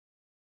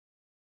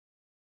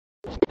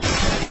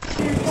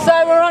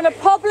on a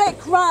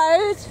public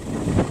road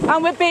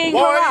and we're being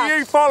harassed. Why are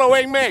you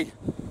following me?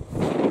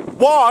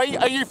 Why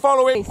are you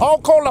following? I'll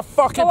call the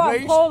fucking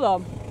police. Call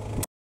them.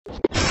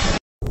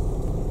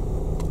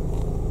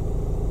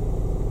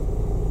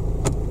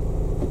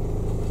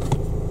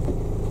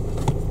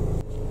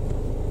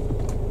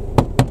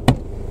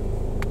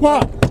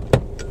 What?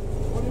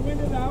 Put your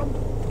window down.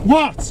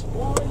 What?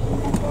 Why are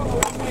you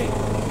following me?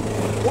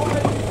 Why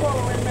are you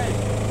following me?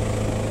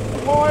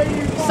 Why are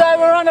you following So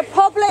we're on a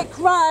public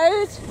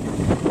road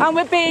and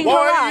we're being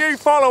harassed. Why are you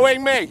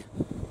following me?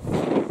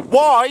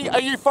 Why are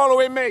you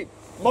following me?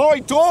 My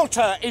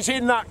daughter is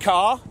in that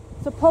car.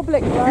 It's a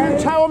public road. You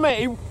tell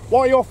me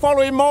why you're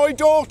following my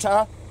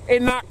daughter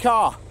in that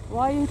car.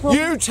 Why are you talking?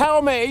 You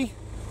tell me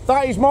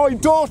that is my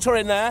daughter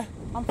in there.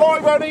 Why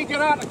won't he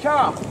get out of the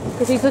car?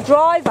 Because he's the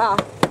driver.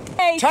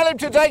 Hey. Tell him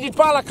to take his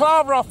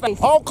balaclava off me.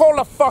 I'll call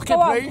the fucking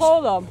police.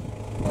 Call them.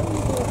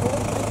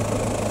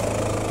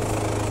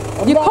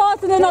 You're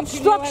causing an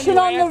obstruction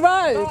on the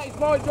road. That is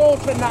my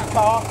daughter in that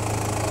car.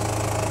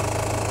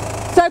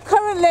 So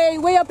currently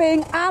we are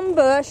being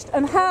ambushed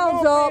and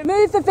held up.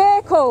 Move the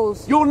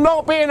vehicles. You're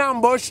not being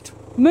ambushed.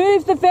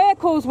 Move the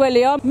vehicles,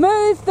 William.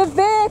 Move the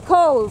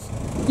vehicles.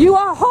 You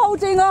are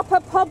holding up a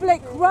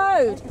public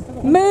road.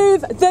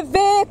 Move the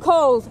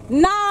vehicles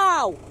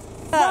now.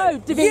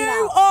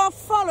 You are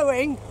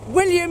following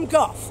William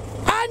Goffe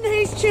and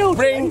his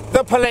children. Bring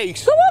the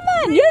police. Come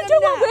on, man. You do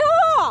what we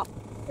are.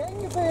 Get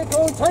in your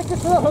vehicle and take it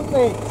to the hunt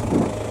meet.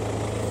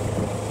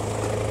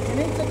 You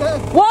need to go.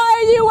 Why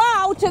are you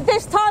out at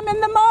this time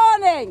in the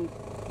morning?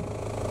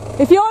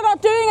 If you're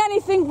not doing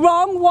anything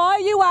wrong, why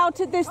are you out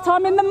at this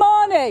time in the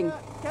morning?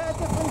 Get a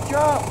different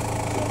job.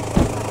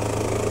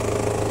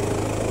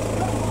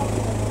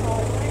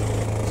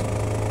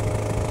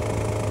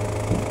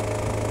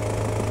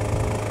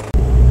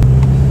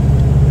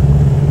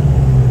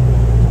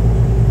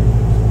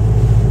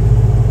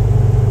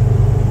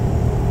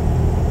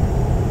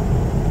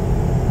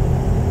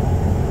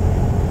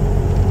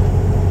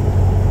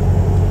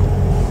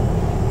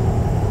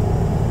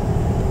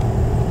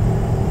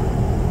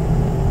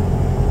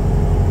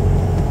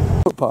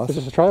 Is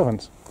this a trail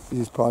hunt? It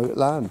is private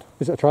land.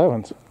 Is it a trail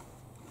hunt?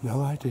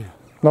 No idea.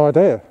 No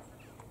idea?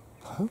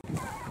 Huh?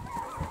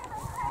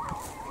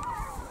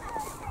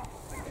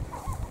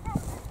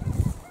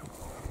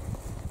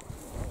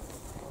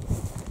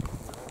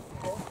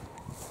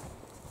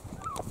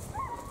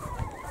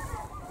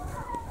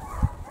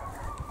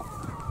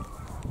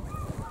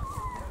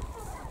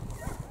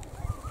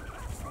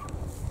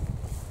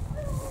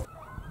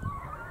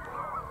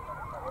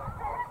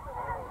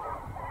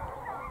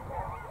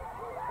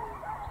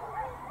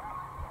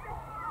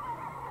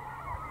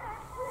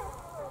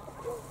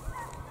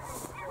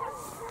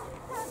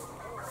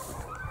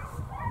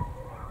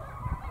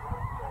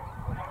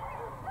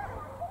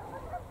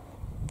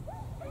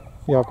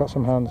 Yeah, I've got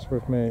some hands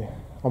with me.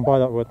 I'm by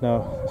that wood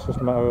now. It's just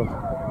a matter of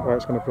where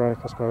it's going to break,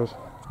 I suppose.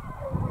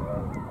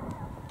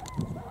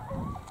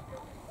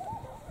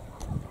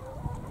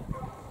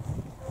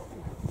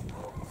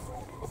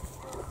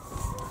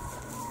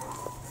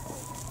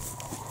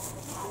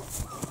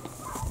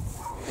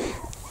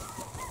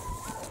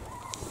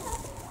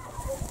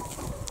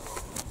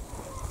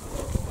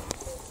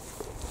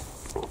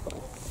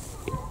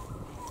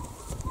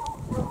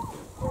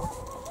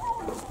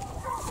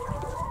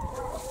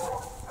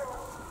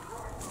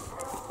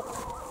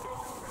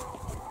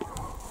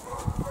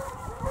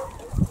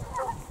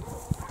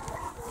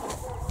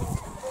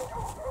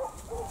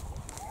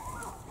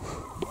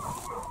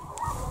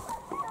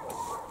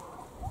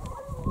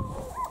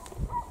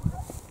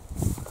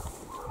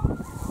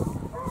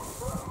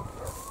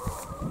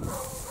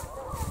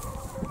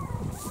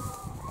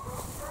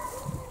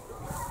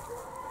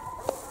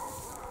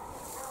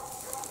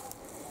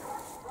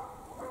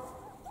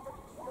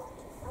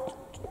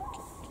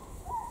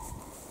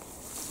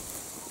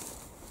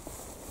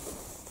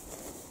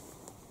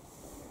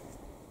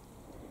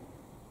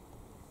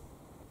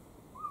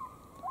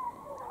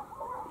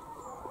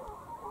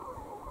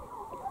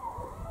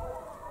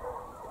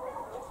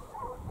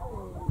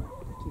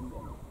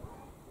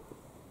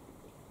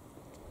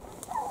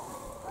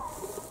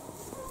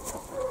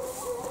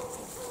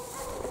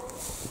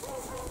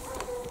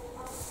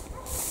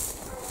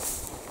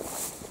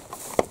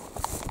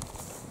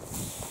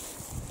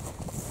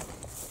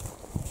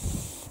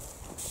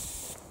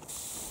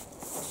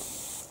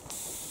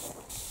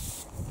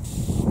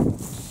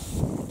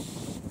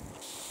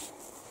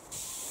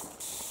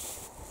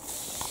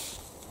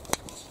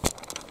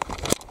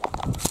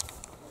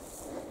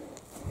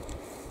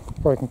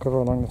 Breaking cover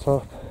along the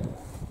top.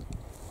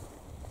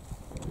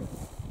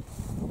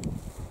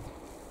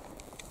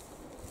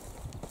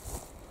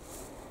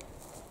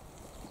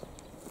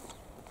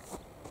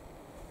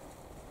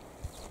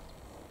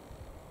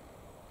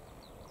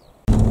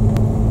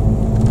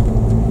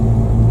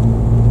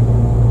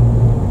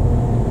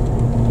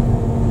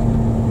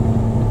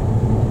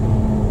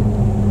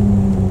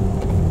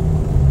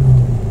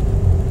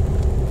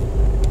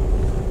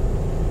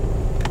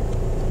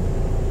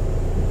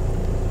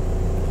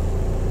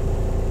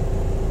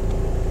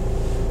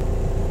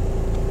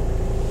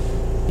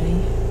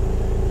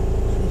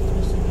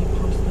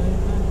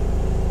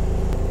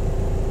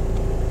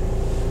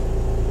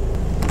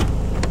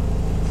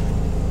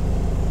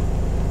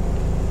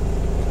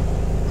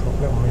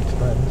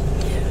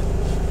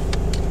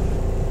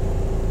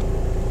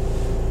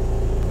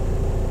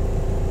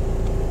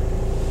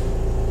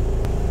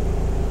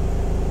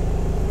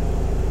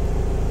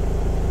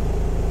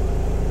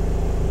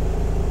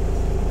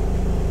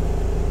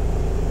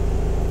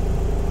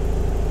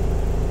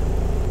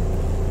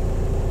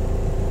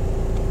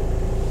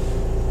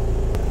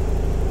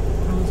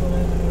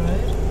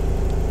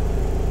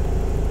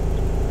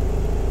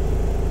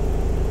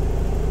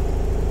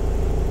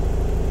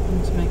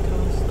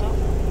 Smokecast.